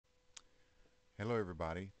Hello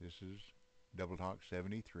everybody, this is Double Talk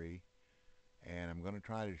 73 and I'm going to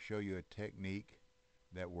try to show you a technique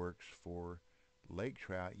that works for lake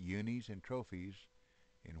trout, unis, and trophies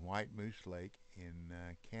in White Moose Lake in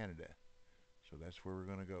Canada. So that's where we're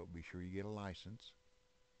going to go. Be sure you get a license,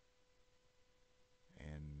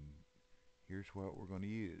 and here's what we're going to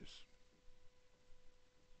use.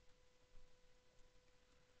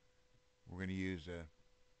 We're going to use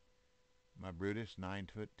my Brutus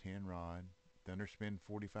 9-foot 10 rod, Thunderspin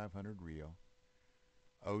 4500 reel,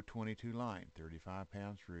 022 line, 35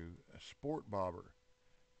 pound through, a sport bobber.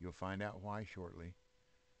 You'll find out why shortly.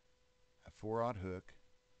 A 4-aught hook,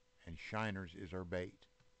 and shiners is our bait.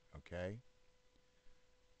 Okay?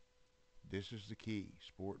 This is the key,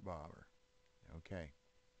 sport bobber. Okay.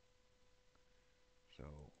 So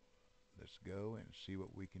let's go and see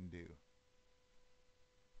what we can do.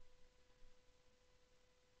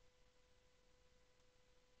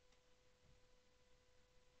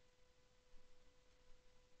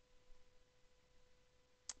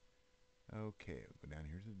 Okay, we'll go down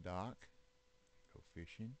here to the dock, go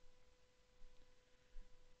fishing.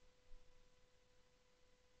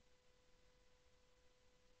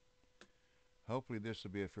 Hopefully this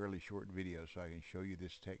will be a fairly short video so I can show you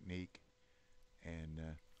this technique, and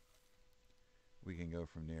we can go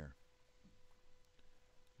from there.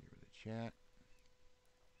 Here with the chat.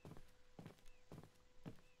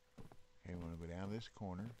 Okay, we want to go down this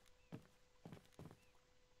corner,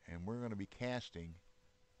 and we're going to be casting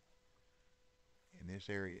in this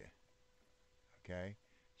area. Okay,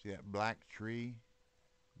 see that black tree?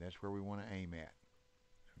 That's where we want to aim at.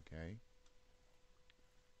 Okay.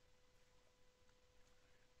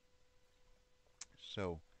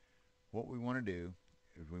 So what we want to do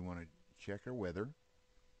is we want to check our weather,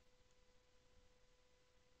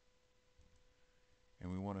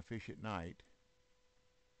 and we want to fish at night.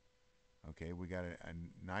 Okay, we got a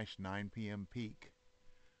nice 9 p.m. peak.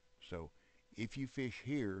 So if you fish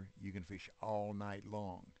here, you can fish all night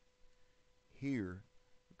long. Here,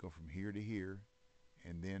 go from here to here,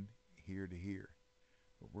 and then here to here.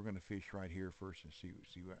 But we're going to fish right here first and see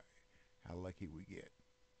how lucky we get.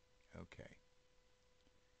 Okay.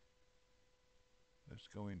 Let's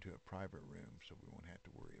go into a private room so we won't have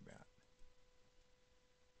to worry about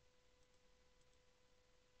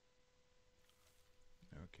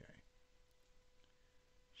it. Okay.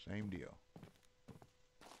 Same deal.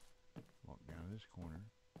 Walk down this corner.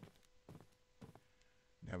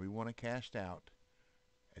 Now we want to cast out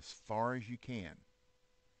as far as you can.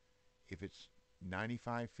 If it's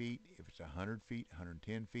 95 feet, if it's 100 feet,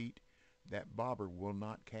 110 feet, that bobber will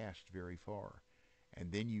not cast very far.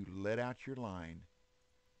 And then you let out your line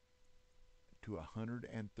to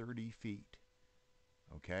 130 feet.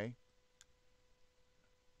 Okay?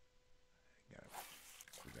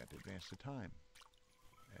 Forgot to advance the time.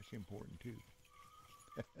 That's important too.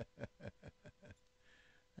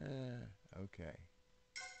 Okay.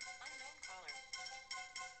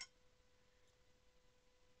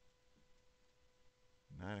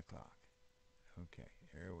 9 o'clock. Okay,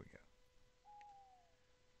 there we go.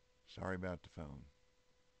 Sorry about the phone.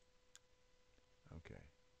 Okay.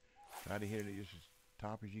 Try to hit it just as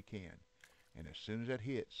top as you can. And as soon as that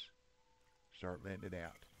hits, start letting it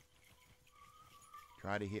out.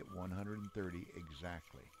 Try to hit 130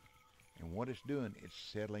 exactly. And what it's doing, it's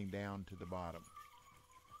settling down to the bottom.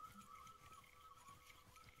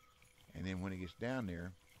 And then when it gets down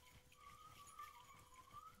there,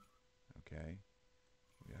 okay,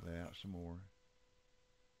 we gotta let out some more.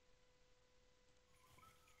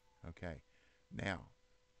 Okay, now,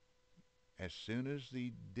 as soon as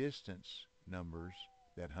the distance numbers,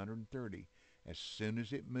 that 130, as soon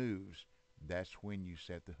as it moves, that's when you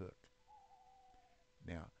set the hook.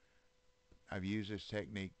 Now, I've used this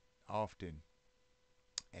technique often,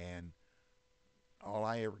 and all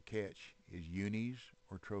I ever catch is unis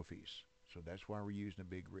or trophies. So that's why we're using a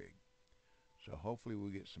big rig. So hopefully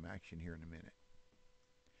we'll get some action here in a minute.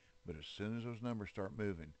 But as soon as those numbers start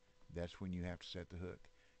moving, that's when you have to set the hook.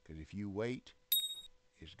 Because if you wait,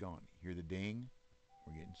 it's gone. Hear the ding?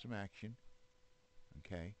 We're getting some action.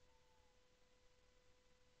 Okay.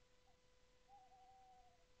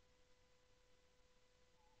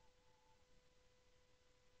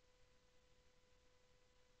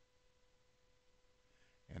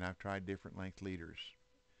 And I've tried different length leaders.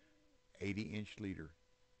 80-inch leader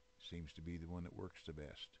seems to be the one that works the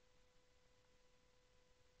best.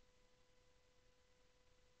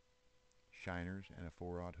 Shiners and a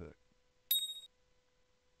 4-aught hook.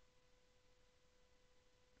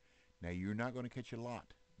 Now you're not going to catch a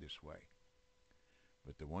lot this way,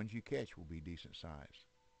 but the ones you catch will be decent size.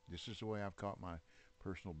 This is the way I've caught my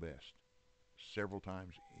personal best. several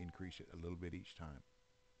times, increase it a little bit each time.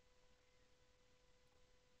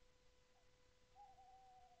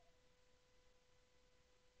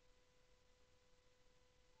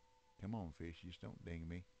 Come on, fish, just don't ding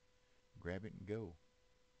me. Grab it and go.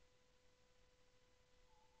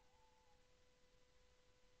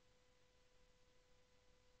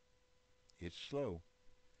 It's slow.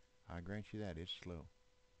 I grant you that, it's slow.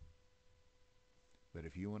 But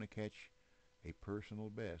if you want to catch a personal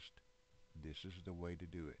best, this is the way to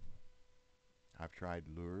do it. I've tried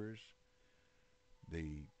lures,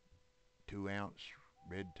 the 2 ounce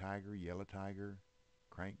red tiger, yellow tiger,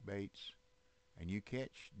 crankbaits, and you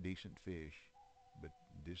catch decent fish. But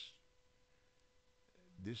this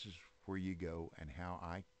is where you go and how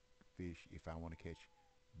I fish if I want to catch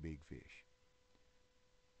big fish.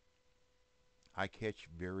 I catch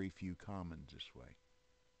very few commons this way,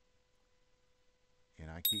 and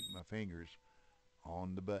I keep my fingers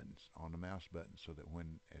on the buttons, on the mouse button, so that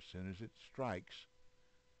when as soon as it strikes,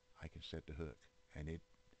 I can set the hook, and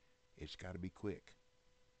it's got to be quick.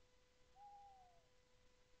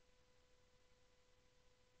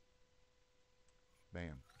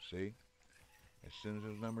 Bam. See? As soon as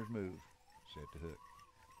those numbers move, set the hook.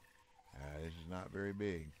 This is not very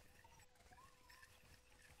big.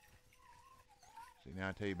 See, now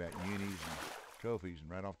I tell you about unis and trophies,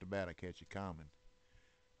 and right off the bat I catch a common,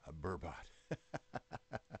 a burbot.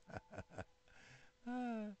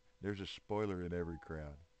 There's a spoiler in every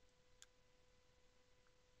crowd.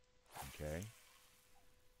 Okay,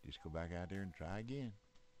 just go back out there and try again.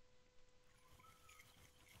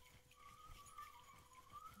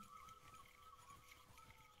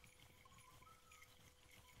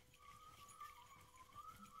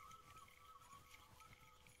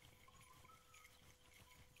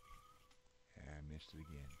 I missed it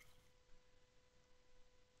again.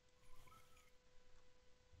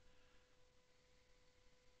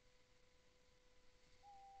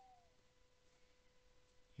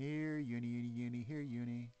 Here, uni, uni, uni, here,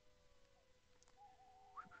 uni.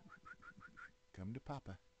 Come to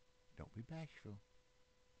Papa. Don't be bashful.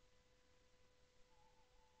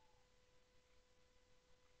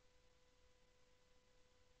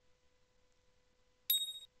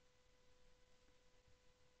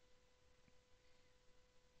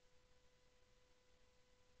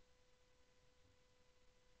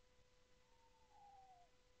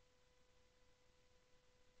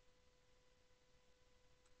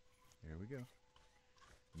 There we go.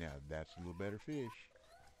 Now that's a little better fish.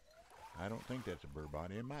 I don't think that's a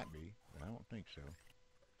burbot. It might be, but I don't think so.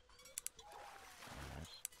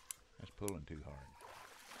 That's pulling too hard.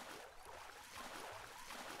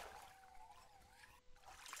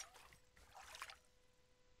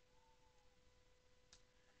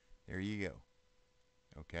 There you go.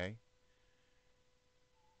 Okay?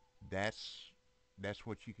 That's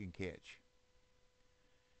what you can catch.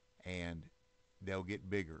 And they'll get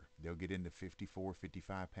bigger. They'll get in the 54,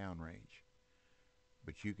 55 pound range.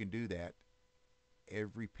 But you can do that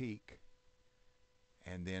every peak,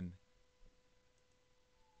 and then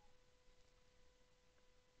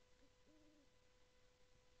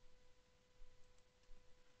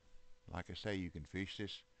like I say, you can fish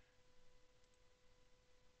this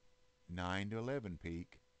 9 to 11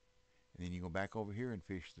 peak, and then you go back over here and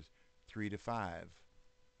fish the 3 to 5,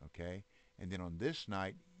 okay? And then on this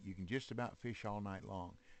night, you can just about fish all night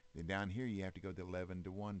long. Then down here, you have to go to 11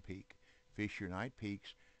 to 1 peak. Fish your night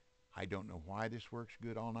peaks. I don't know why this works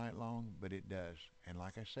good all night long, but it does. And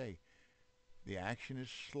like I say, the action is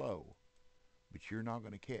slow, but you're not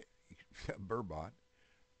going to catch burbot.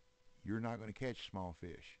 You're not going to catch small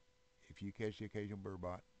fish. If you catch the occasional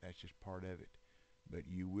burbot, that's just part of it. But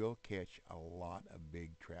you will catch a lot of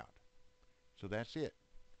big trout. So that's it.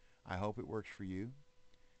 I hope it works for you.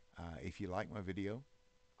 If you like my video,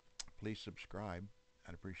 please subscribe.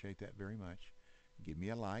 I'd appreciate that very much. Give me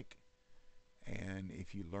a like. And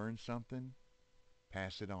if you learn something,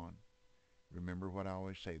 pass it on. Remember what I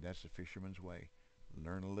always say, that's the fisherman's way.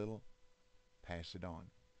 Learn a little, pass it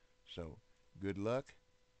on. So good luck,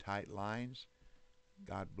 tight lines,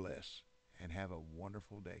 God bless, and have a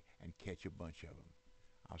wonderful day, and catch a bunch of them.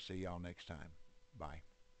 I'll see y'all next time. Bye.